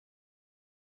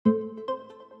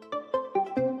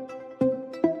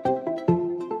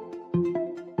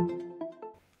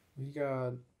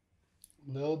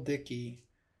Lil Dicky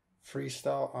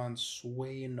Freestyle on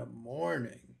Sway in the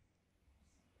Morning.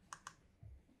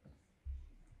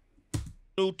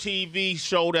 New TV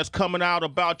show that's coming out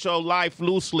about your life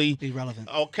loosely. Irrelevant.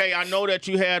 Okay, I know that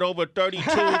you had over 32,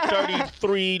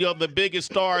 33 of the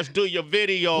biggest stars do your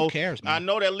video. Who cares, man? I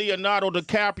know that Leonardo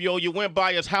DiCaprio, you went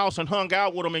by his house and hung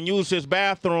out with him and used his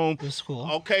bathroom. It's cool.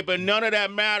 Okay, but none of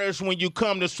that matters when you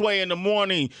come to Sway in the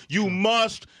Morning. You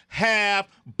must have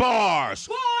bars.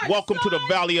 Welcome to the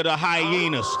Valley of the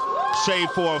Hyenas. Shade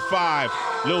 4 or 5.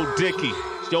 Lil Dicky,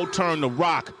 it's your turn to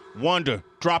rock. Wonder,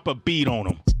 drop a beat on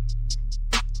him.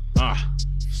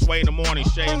 Sway in the Morning,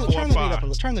 Shade 4 or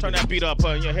 5. Turn that beat up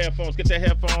in your headphones. Get that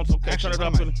headphones. Okay, Actually,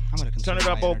 turn it up. Turn it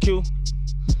up, OQ.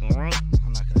 All right.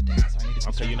 I'm not gonna dance. I need to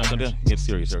Okay, you're not gonna get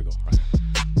serious. There we go. Right.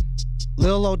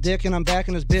 Lil old dick and I'm back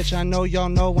in this bitch. I know y'all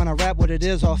know when I rap what it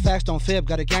is. All facts don't fib.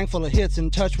 Got a gang full of hits.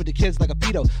 In touch with the kids like a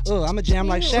pedo. I'm a jam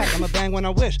like Shaq. I'm a bang when I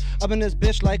wish. Up in this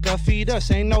bitch like a fetus.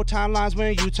 Ain't no timelines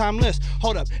when you timeless.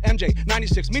 Hold up, MJ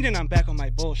 96. Meaning I'm back on my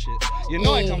bullshit. You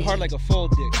know I come hard like a full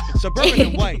dick. Suburban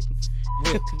and white.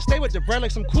 Stay with the bread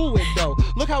like some Cool Whip though.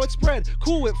 Look how it spread,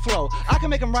 Cool Whip flow. I can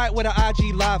make him right with an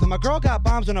IG live. And my girl got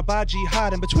bombs on a baji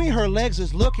hot. And between her legs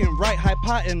is looking right,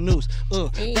 hypotenuse.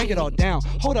 Break it all down.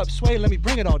 Hold up, Sway, let me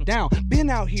bring it all down.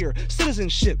 Been out here,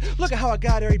 citizenship. Look at how I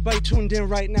got everybody tuned in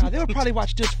right now. They would probably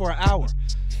watch this for an hour.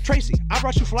 Tracy, I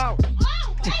brought you flowers.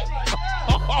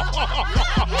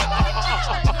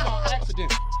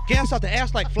 Accident. Gas out the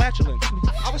ass like flatulence.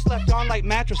 I was slept on like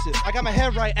mattresses. I got my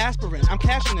head right, aspirin. I'm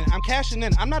cashing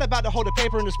in. I'm not about to hold a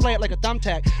paper and display it like a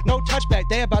thumbtack. No touchback,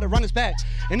 they about to run his back.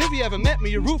 And if you ever met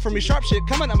me, you root for me, sharp shit.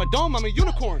 Coming, I'm a dome, I'm a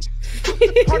unicorn.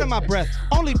 Part of my breath.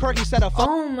 Only Perky said a fuck.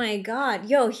 Oh my god.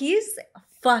 Yo, he's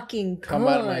fucking good. Come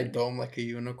out of my dome like a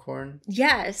unicorn.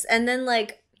 Yes. And then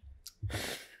like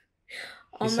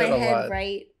on my head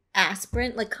right,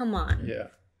 aspirin. Like, come on. Yeah.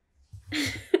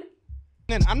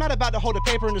 I'm not about to hold a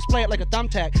paper and display it like a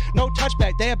thumbtack. No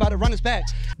touchback, they about to run his back.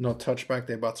 No touchback,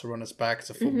 they about to run his back. It's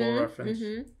a football reference.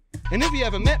 And if you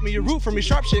ever met me, you root for me,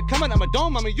 sharp shit. Coming, I'm a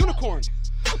dome, I'm a unicorn.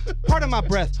 Part of my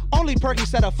breath. Only Perky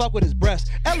said I fuck with his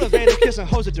breast. Elevator kissing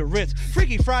hoes at the Ritz.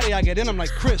 Freaky Friday, I get in, I'm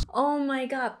like Chris. Oh my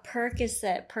god,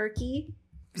 Percocet, Perky?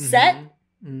 Set?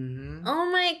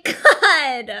 Oh my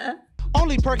god.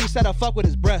 Only Perky said I fuck with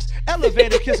his breast.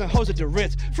 Elevator kissing hoes at the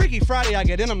Ritz. Freaky Friday, I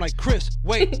get in, I'm like Chris.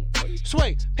 Wait,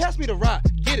 Sway, pass me the rock.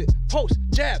 Get it, post,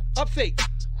 jab, up fake.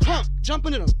 Pump,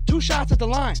 jumping in him, 2 shots at the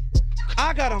line.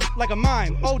 I got him like a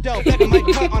mime. Odell Beckham might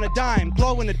cut on a dime.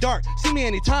 Glow in the dark, see me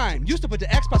anytime. Used to put the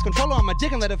Xbox controller on my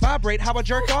dick and let it vibrate. How I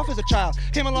jerked off as a child.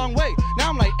 Came a long way. Now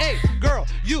I'm like, hey, girl,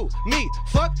 you, me,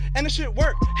 fuck, and the shit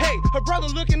work. Hey, her brother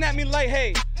looking at me like,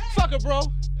 hey, fuck her, bro.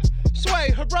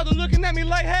 Sway, her brother looking at me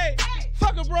like, hey,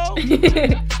 fuck her, bro.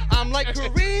 I'm like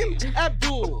Kareem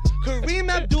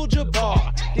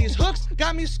Abdul-Jabbar. These hooks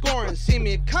got me scoring. See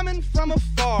me coming from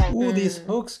afar. Ooh, these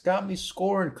hooks got me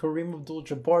scoring. Kareem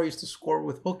Abdul-Jabbar used to score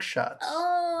with hook shots.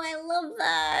 Oh, I love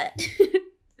that.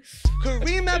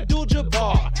 Kareem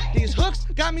Abdul-Jabbar. These hooks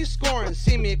got me scoring.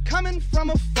 See me coming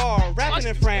from afar. Rapping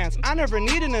in France. I never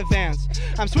need an advance.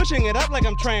 I'm switching it up like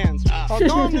I'm trans.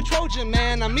 Although I'm the Trojan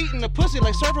man, I'm eating the pussy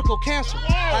like cervical cancer.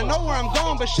 I know where I'm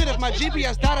going, but shit, if my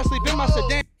GPS died, I sleep in my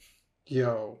sedan.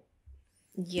 Yo.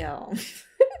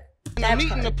 And I'm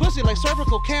eating the pussy like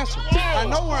cervical cancer. I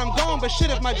know where I'm going, but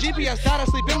shit, if my GPS died, I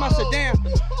sleep in my sedan.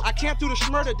 I can't do the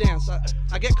schmurder dance.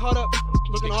 I get caught up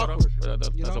looking awkward.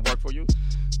 Doesn't work for you?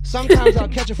 Sometimes I'll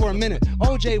catch it for a minute.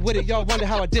 OJ with it, y'all wonder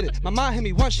how I did it. My mom hit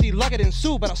me once, she lugged it and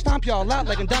Sue, but I'll stomp y'all out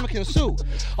like Ndamukong Suh.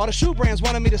 All the shoe brands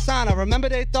wanted me to sign. I remember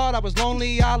they thought I was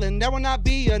Lonely Island. There will not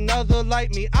be another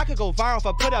like me. I could go viral if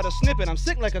I put out a snippet. I'm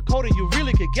sick like a coda, you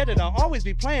really could get it. I'll always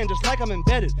be playing just like I'm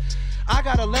embedded. I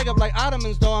got a leg up like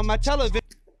Ottomans though on my television.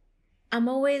 I'm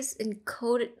always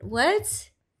encoded. What?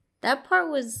 That part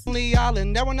was... Lonely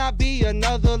Island, there will not be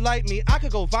another like me. I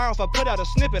could go viral if I put out a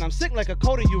snippet. I'm sick like a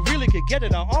coda, you really could get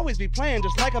it. I'll always be playing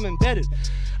just like I'm embedded.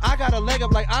 I got a leg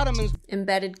up like Ottomans.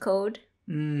 Embedded code?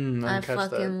 I fucking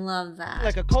that. love that.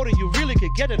 Like a coda, you really could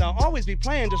get it. I'll always be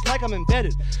playing just like I'm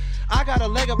embedded. I got a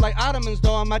leg up like Ottomans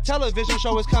though. On my television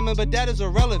show is coming, but that is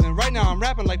irrelevant. Right now I'm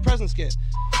rapping like Present Skit.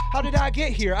 How did I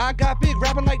get here? I got big,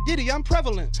 rapping like Diddy, I'm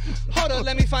prevalent. Hold up,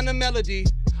 let me find the melody.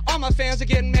 All my fans are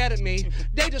getting mad at me.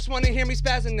 They just want to hear me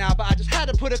spazzing now, but I just had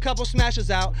to put a couple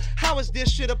smashes out. How is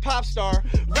this shit a pop star?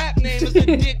 Rap name is a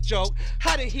dick joke.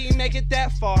 How did he make it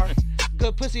that far?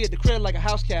 Good pussy at the crib like a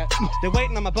house cat. They're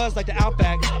waiting on my buzz like the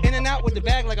Outback. In and out with the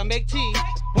bag like I make tea.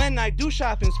 When I do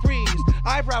shopping sprees,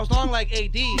 eyebrows long like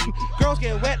AD. Girls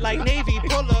get wet like Navy.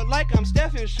 Pull up like I'm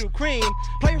Stephen Shoe Cream.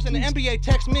 Players in the NBA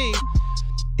text me.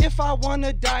 If I want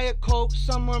a Diet Coke,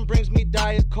 someone brings me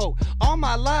Diet Coke. All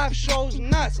my live shows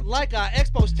nuts like I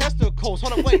expose testicles.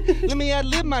 Hold up, wait, let me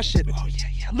ad-lib my shit. Oh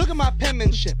yeah, look at my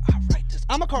penmanship. I write this.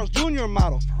 I'm a Carl's Jr.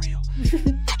 model, for real.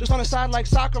 Just on the side like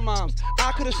soccer moms.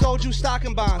 I could have sold you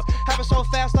stocking bonds. Happen so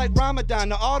fast like Ramadan,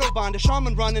 the Autobahn, the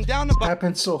shaman running down the...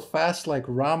 Happened so fast like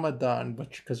Ramadan, but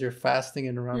because you're fasting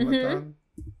in Ramadan.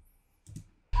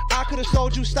 I could have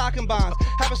sold you stocking bonds.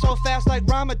 Happen so fast like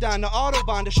Ramadan, the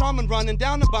Autobahn, the shaman running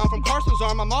down the bomb from Carson's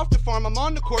arm. I'm off the farm, I'm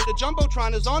on the court, the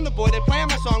Jumbotron is on the boy. They playing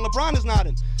my song, LeBron is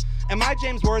nodding. Am I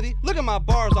James Worthy? Look at my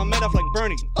bars, I'm made up like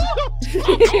Bernie.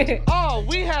 Oh,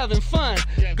 we having fun.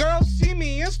 Girls see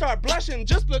me and start blushing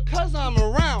just because I'm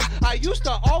around. I used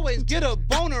to always get a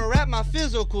boner at my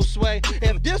physical sway.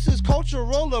 If this is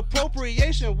cultural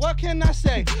appropriation, what can I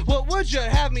say? What would you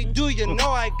have me do? You know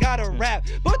I gotta rap.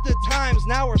 But the times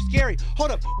now are scary.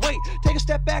 Hold up, wait, take a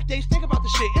step back, Dave. Think about the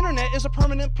shit. Internet is a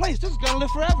permanent place. This is gonna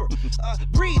live forever.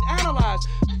 Breathe, analyze,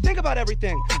 think about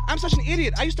everything. I'm such an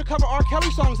idiot. I used to cover R.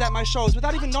 Kelly songs at my shows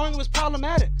without even knowing it was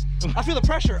problematic. I feel the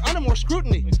pressure, under more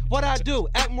scrutiny. What I do,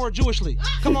 act more Jewishly.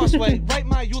 Come on, Sway, write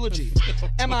my eulogy.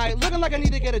 Am I looking like I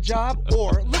need to get a job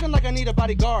or looking like I need a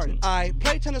bodyguard? I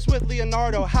play tennis with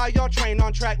Leonardo. How y'all train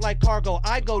on track like cargo?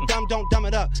 I go dumb, don't dumb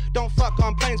it up. Don't fuck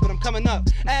on planes, but I'm coming up.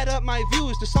 Add up my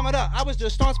views to sum it up. I was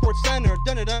just on Sports Center,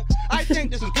 dun-dun-dun. I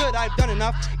think this is good, I've done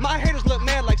enough. My haters look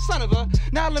mad like son of a.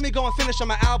 Now let me go and finish on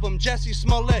my album, Jesse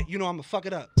Smollett. You know I'ma fuck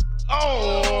it up.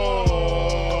 Oh!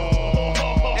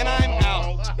 And I'm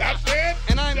out. That's it?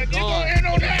 And I'm You gone. gonna end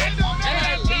on that? And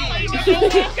I leave. You gonna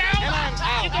walk out? And I'm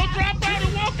out. You gonna drop out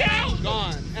and walk out?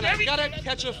 Gone. And I gotta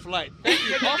catch a flight. Thank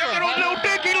you all for Look at Lil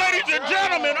Dicky, ladies and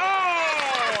gentlemen. Oh!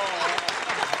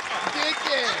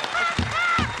 Dicky.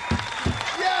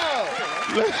 Yo.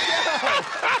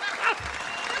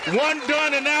 One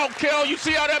done and out, Kel. You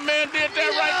see how that man did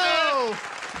that right there?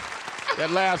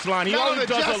 That last line. He always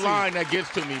does a line that gets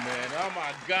to me, man. Oh,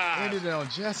 my God. Ended it on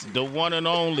Jesse. The one and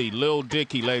only Lil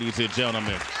Dicky, ladies and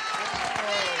gentlemen.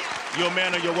 You're a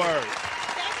man of your word.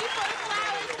 Thank you for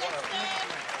the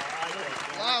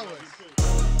flowers,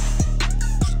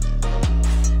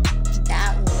 Flowers.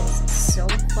 That was so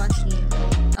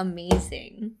fucking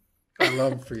amazing. I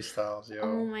love freestyles, yo.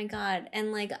 Oh my god.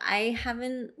 And like I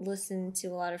haven't listened to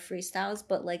a lot of freestyles,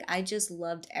 but like I just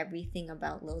loved everything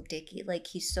about Lil Dicky. Like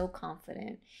he's so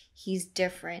confident. He's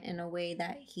different in a way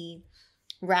that he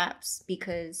raps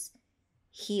because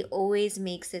he always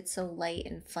makes it so light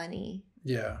and funny.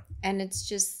 Yeah. And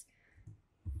it's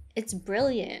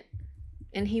brilliant.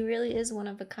 And he really is one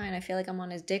of a kind. I feel like I'm on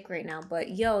his dick right now,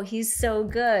 but yo, he's so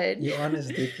good. You're on his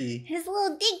Dicky. His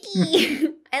Lil Dicky.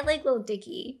 I like Lil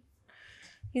Dicky.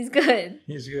 He's good.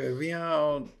 He's good. We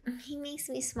out. He makes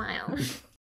me smile.